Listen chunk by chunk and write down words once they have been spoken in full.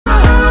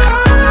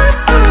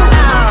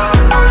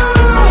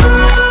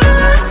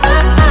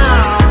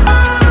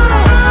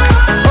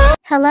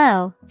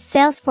Hello,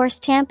 Salesforce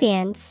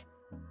champions.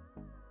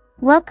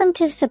 Welcome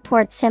to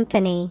Support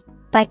Symphony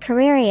by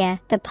Careerya,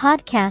 the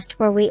podcast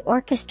where we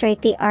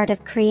orchestrate the art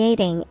of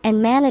creating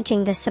and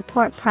managing the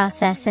support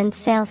process in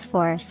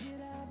Salesforce.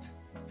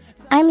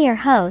 I'm your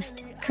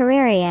host,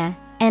 Careerya,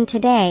 and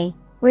today,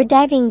 we're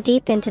diving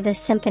deep into the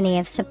symphony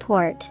of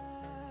support.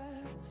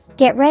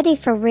 Get ready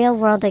for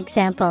real-world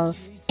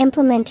examples,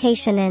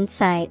 implementation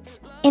insights,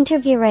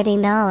 interview-ready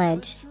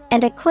knowledge,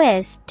 and a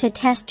quiz to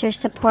test your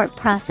support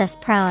process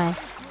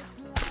prowess.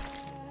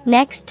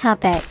 Next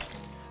topic.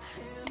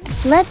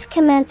 Let's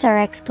commence our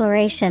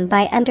exploration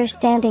by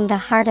understanding the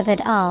heart of it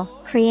all,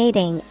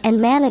 creating and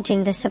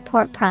managing the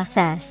support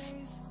process.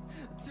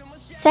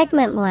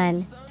 Segment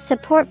 1.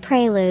 Support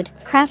Prelude,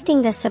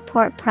 Crafting the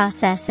Support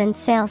Process in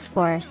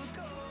Salesforce.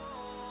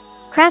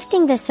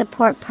 Crafting the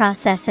support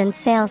process in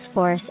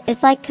Salesforce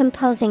is like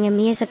composing a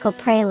musical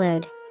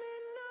prelude.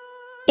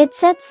 It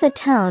sets the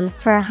tone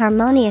for a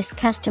harmonious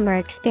customer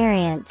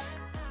experience.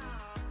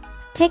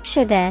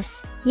 Picture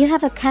this, you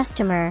have a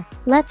customer,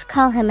 let's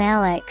call him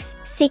Alex,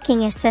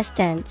 seeking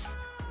assistance.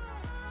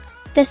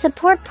 The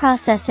support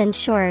process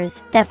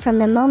ensures that from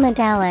the moment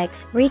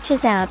Alex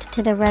reaches out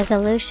to the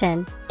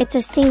resolution, it's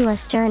a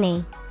seamless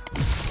journey.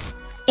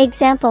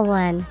 Example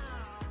 1.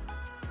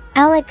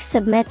 Alex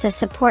submits a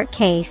support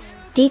case,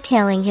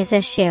 detailing his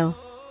issue.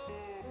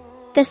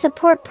 The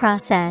support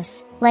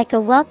process, like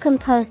a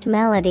well-composed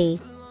melody,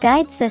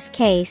 guides this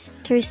case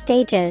through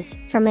stages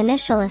from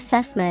initial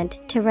assessment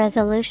to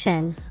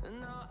resolution.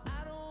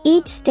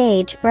 Each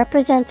stage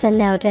represents a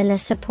note in the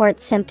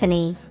support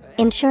symphony,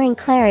 ensuring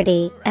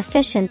clarity,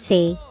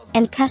 efficiency,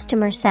 and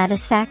customer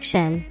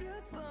satisfaction.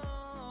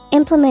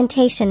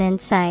 Implementation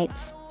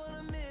insights.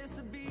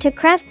 To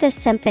craft this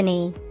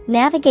symphony,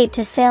 navigate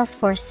to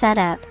Salesforce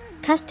Setup,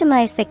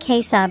 customize the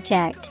case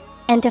object,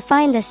 and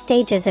define the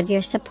stages of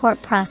your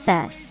support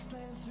process.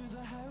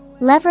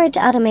 Leverage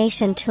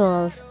automation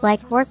tools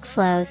like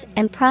workflows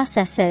and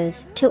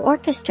processes to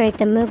orchestrate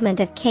the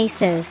movement of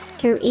cases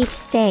through each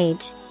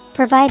stage,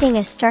 providing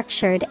a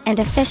structured and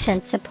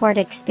efficient support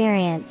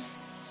experience.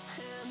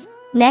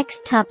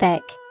 Next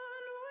topic.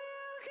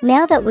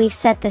 Now that we've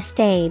set the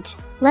stage,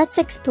 let's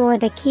explore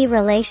the key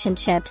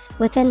relationships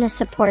within the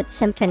support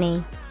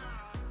symphony.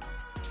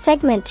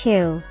 Segment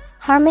 2.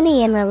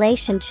 Harmony in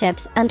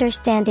relationships,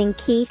 understanding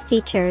key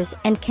features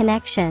and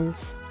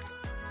connections.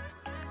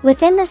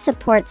 Within the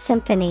support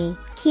symphony,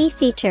 key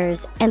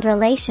features and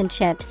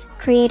relationships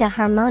create a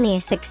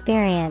harmonious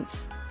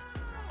experience.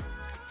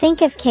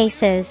 Think of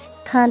cases,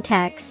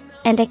 contacts,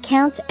 and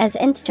accounts as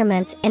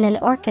instruments in an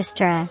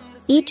orchestra,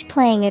 each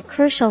playing a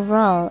crucial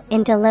role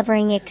in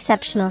delivering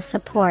exceptional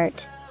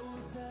support.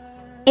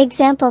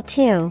 Example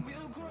 2.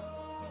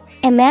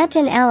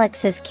 Imagine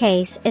Alex's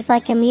case is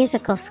like a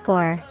musical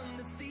score.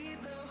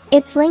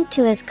 It's linked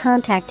to his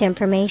contact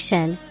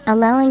information,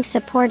 allowing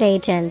support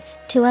agents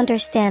to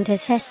understand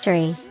his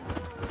history.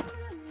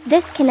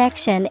 This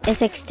connection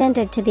is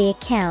extended to the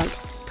account,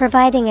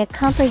 providing a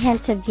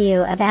comprehensive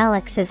view of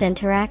Alex's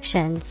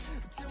interactions.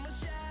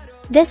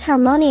 This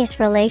harmonious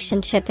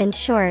relationship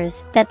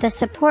ensures that the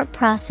support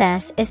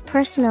process is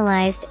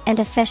personalized and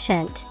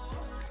efficient.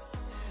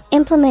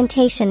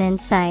 Implementation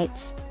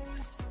insights.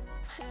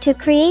 To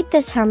create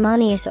this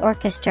harmonious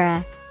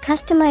orchestra,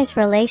 customize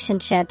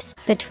relationships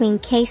between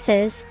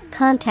cases,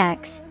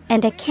 contacts,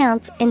 and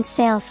accounts in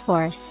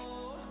Salesforce.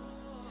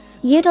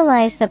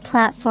 Utilize the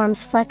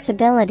platform's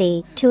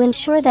flexibility to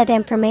ensure that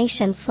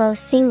information flows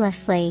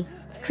seamlessly,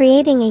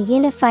 creating a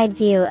unified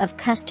view of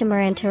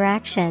customer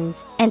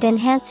interactions and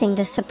enhancing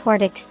the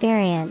support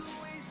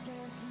experience.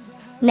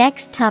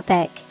 Next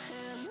topic.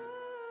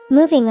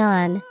 Moving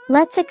on,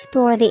 let's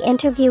explore the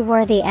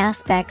interview-worthy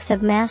aspects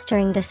of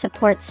mastering the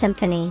support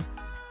symphony.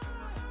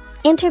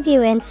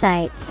 Interview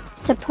insights,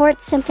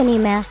 support symphony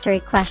mastery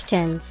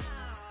questions.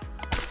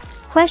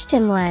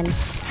 Question 1.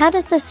 How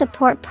does the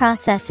support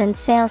process in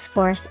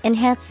Salesforce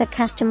enhance the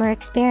customer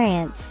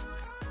experience?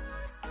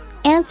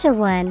 Answer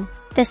 1.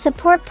 The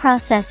support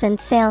process in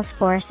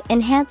Salesforce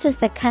enhances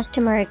the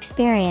customer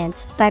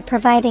experience by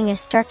providing a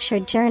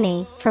structured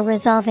journey for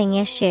resolving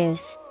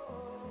issues.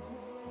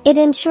 It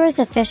ensures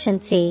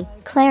efficiency,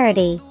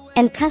 clarity,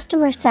 and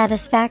customer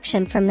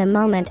satisfaction from the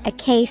moment a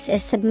case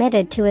is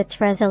submitted to its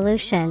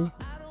resolution.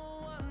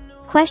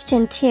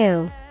 Question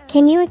 2.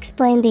 Can you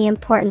explain the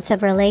importance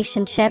of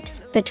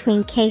relationships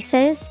between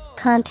cases,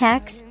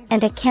 contacts,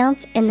 and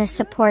accounts in the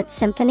support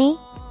symphony?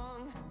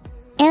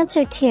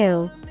 Answer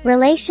 2.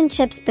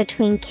 Relationships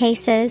between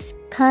cases,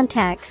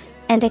 contacts,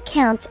 and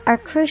accounts are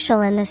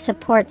crucial in the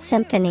support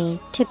symphony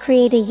to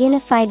create a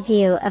unified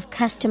view of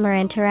customer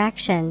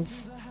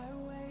interactions.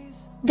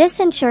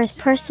 This ensures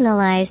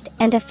personalized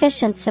and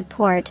efficient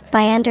support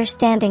by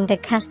understanding the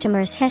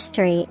customer's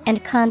history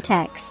and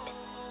context.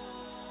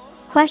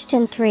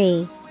 Question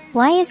 3.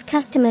 Why is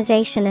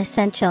customization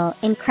essential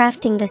in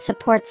crafting the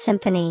support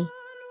symphony?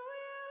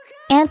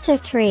 Answer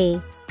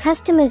 3.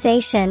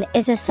 Customization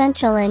is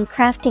essential in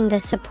crafting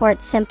the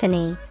support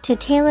symphony to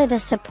tailor the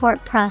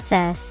support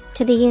process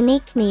to the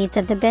unique needs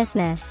of the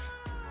business.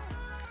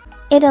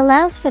 It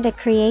allows for the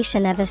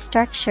creation of a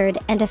structured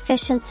and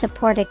efficient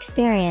support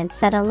experience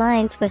that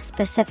aligns with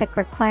specific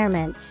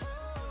requirements.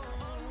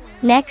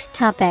 Next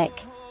topic.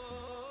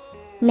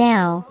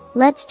 Now,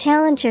 let's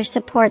challenge your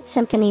Support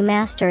Symphony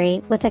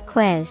mastery with a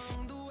quiz.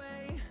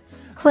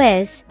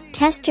 Quiz: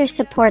 test your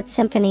Support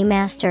Symphony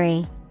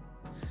mastery.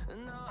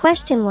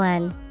 Question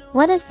 1.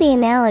 What is the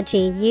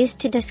analogy used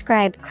to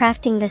describe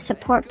crafting the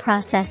support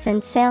process in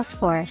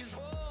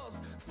Salesforce?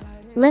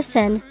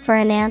 Listen for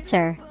an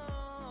answer.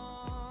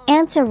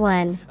 Answer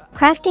 1.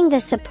 Crafting the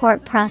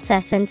support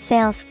process in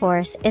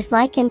Salesforce is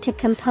likened to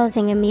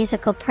composing a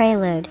musical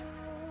prelude.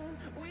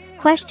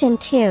 Question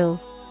 2.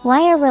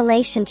 Why are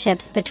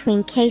relationships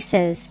between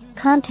cases,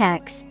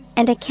 contacts,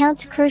 and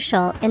accounts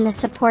crucial in the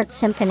Support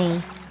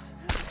Symphony?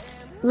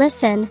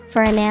 Listen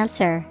for an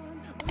answer.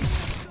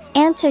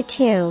 Answer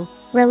 2.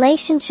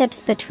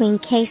 Relationships between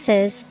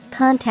cases,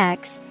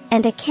 contacts,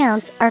 and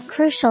accounts are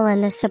crucial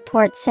in the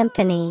Support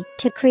Symphony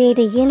to create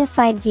a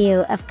unified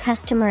view of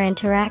customer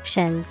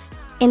interactions,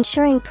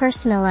 ensuring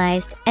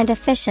personalized and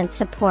efficient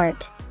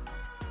support.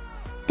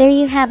 There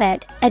you have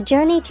it, a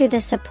journey through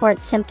the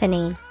Support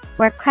Symphony,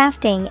 where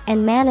crafting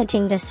and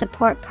managing the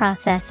support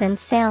process in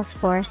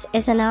Salesforce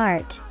is an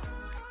art.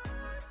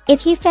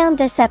 If you found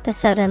this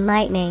episode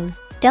enlightening,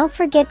 don't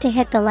forget to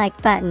hit the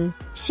like button,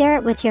 share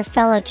it with your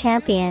fellow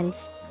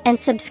champions, and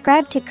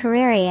subscribe to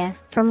Careerya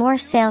for more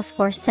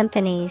Salesforce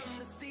Symphonies.